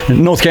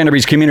North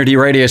Canterbury's community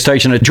radio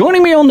station.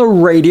 Joining me on the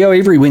radio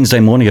every Wednesday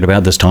morning at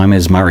about this time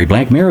is Murray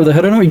Black, Mayor of the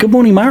Hurunui. Good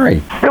morning,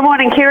 Murray. Good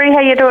morning, Kerry. How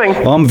you doing?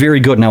 I'm very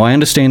good. Now, I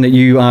understand that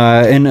you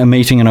are in a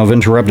meeting and I've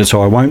interrupted,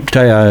 so I won't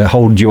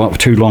hold you up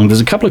too long. There's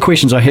a couple of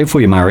questions I have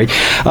for you, Murray.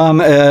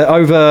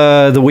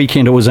 Over the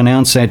weekend, it was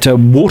announced that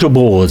water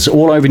bores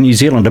all over New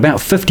Zealand, about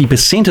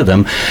 50% of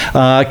them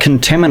are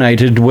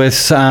contaminated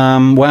with,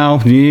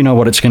 well, you know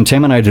what it's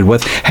contaminated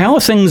with. How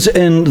are things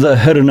in the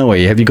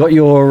Hurunui? Have you got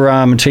your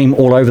team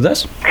all over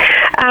this?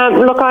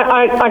 Look,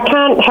 I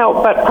can't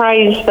help but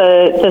praise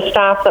the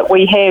staff that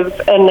we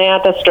have in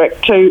our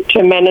district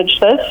to manage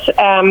this.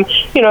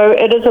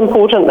 It is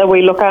important that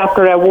we look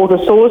after our water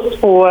source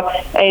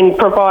and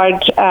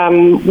provide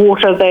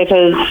water that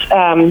is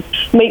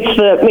meets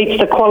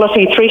the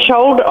quality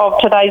threshold of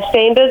today's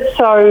standards.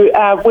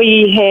 So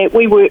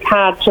we work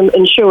hard to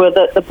ensure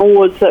that the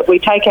bores that we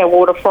take our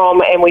water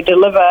from and we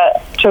deliver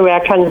to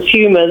our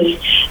consumers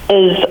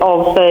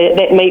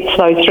that meets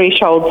those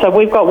thresholds. So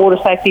we've got water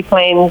safety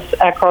plans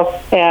across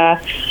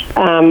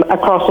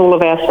all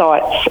of our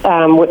sites,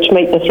 which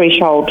meet the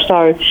threshold.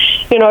 So,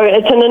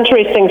 it's an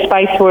interesting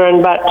space we're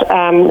in, but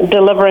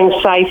delivering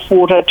safe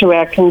water to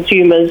our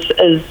consumers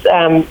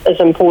is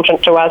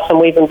important to us, and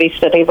we've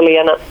invested heavily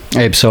in it.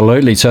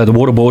 Absolutely. So the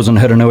water bores in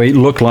Hurunui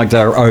look like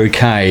they're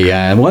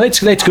okay. Well,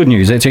 that's good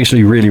news. That's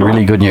actually really,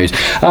 really good news.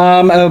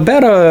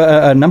 About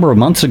a number of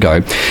months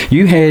ago,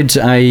 you had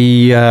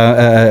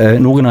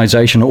an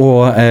organisation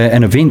or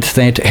an event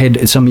that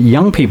had some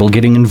young people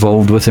getting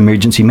involved with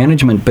emergency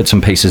management bits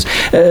and pieces.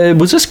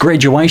 Was this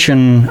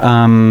graduation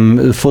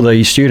for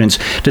the students?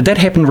 Did that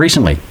happen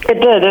recently? It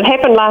did. It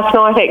happened last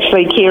night,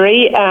 actually,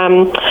 Kerry.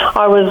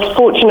 I was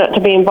fortunate to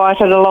be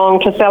invited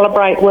along to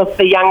celebrate with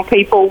the young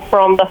people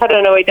from the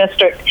Hurunui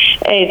district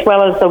as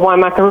well as the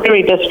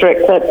Waimakariri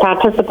district that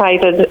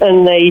participated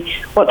in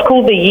what's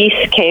called the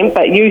YES camp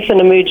at Youth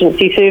and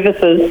Emergency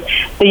Services.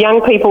 The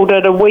young people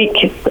did a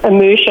week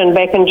immersion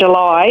back in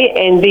July,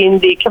 and then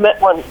the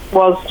commitment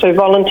was to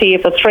volunteer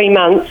for 3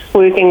 months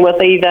working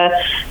with either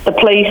the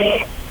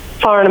police,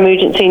 Fire and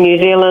Emergency New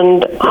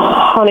Zealand,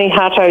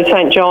 Hato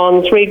St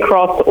John's, Red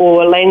Cross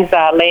or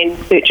Landsar Land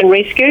Search and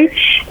Rescue,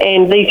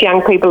 and these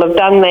young people have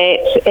done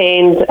that,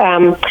 and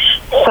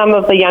some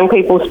of the young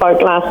people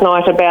spoke last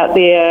night about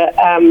the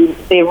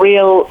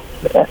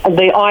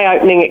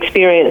eye-opening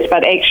experience,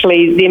 but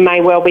actually there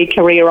may well be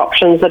career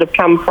options that have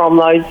come from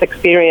those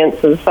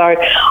experiences. So I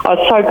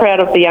was so proud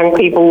of the young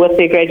people with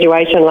their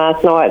graduation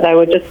last night. They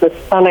were just a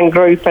stunning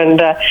group,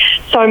 and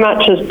so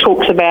much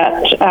talks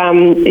about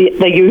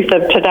the youth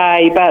of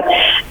today, but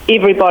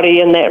everybody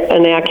in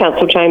our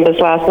council chambers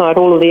last night,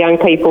 all of the young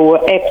people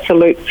were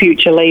absolute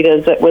future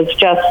leaders. It was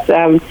just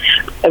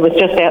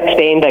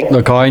outstanding.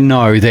 Look, I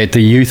know that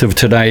the youth of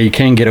today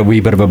can get a wee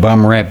bit of a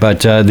bum rap,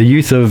 but the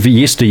youth of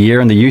yesteryear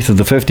and the youth of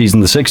the 50s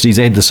and the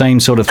 60s had the same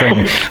sort of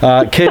thing.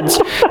 Kids,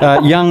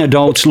 young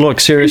adults, look,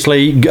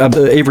 seriously,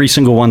 every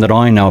single one that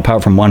I know,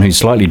 apart from one who's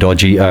slightly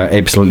dodgy, are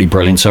absolutely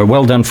brilliant. So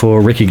well done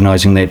for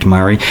recognising that,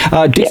 Murray.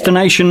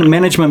 Destination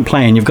management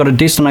plan. You've got a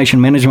destination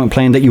management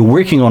plan that you're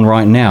working on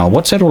right now.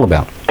 What's that all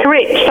about?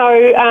 Correct.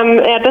 So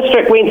our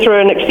district went through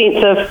an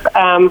extensive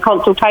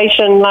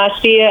consultation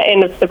last year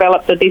and has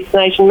developed a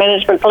destination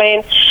management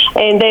plan,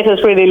 and that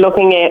is really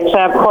looking at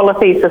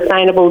quality,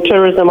 sustainable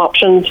tourism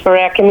options for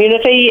our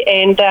community.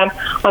 And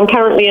I'm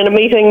currently in a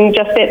meeting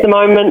just at the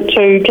moment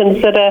to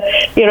consider,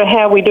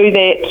 how we do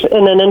that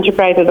in an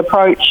integrated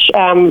approach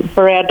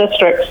for our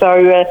district. So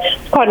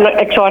it's quite an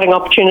exciting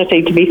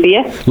opportunity, to be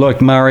fair.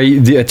 Look, Murray,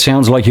 it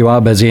sounds like you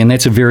are busy, and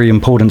that's a very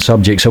important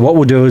subject. So what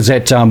we'll do is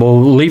that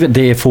we'll leave it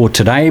there for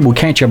today. We'll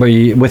catch up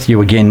with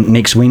you again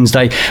next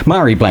Wednesday.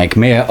 Murray Black,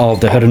 Mayor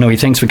of the Hurunui,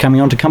 thanks for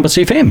coming on to Compass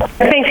FM.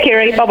 Thanks,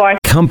 Kerry. Bye-bye.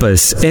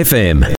 Compass FM.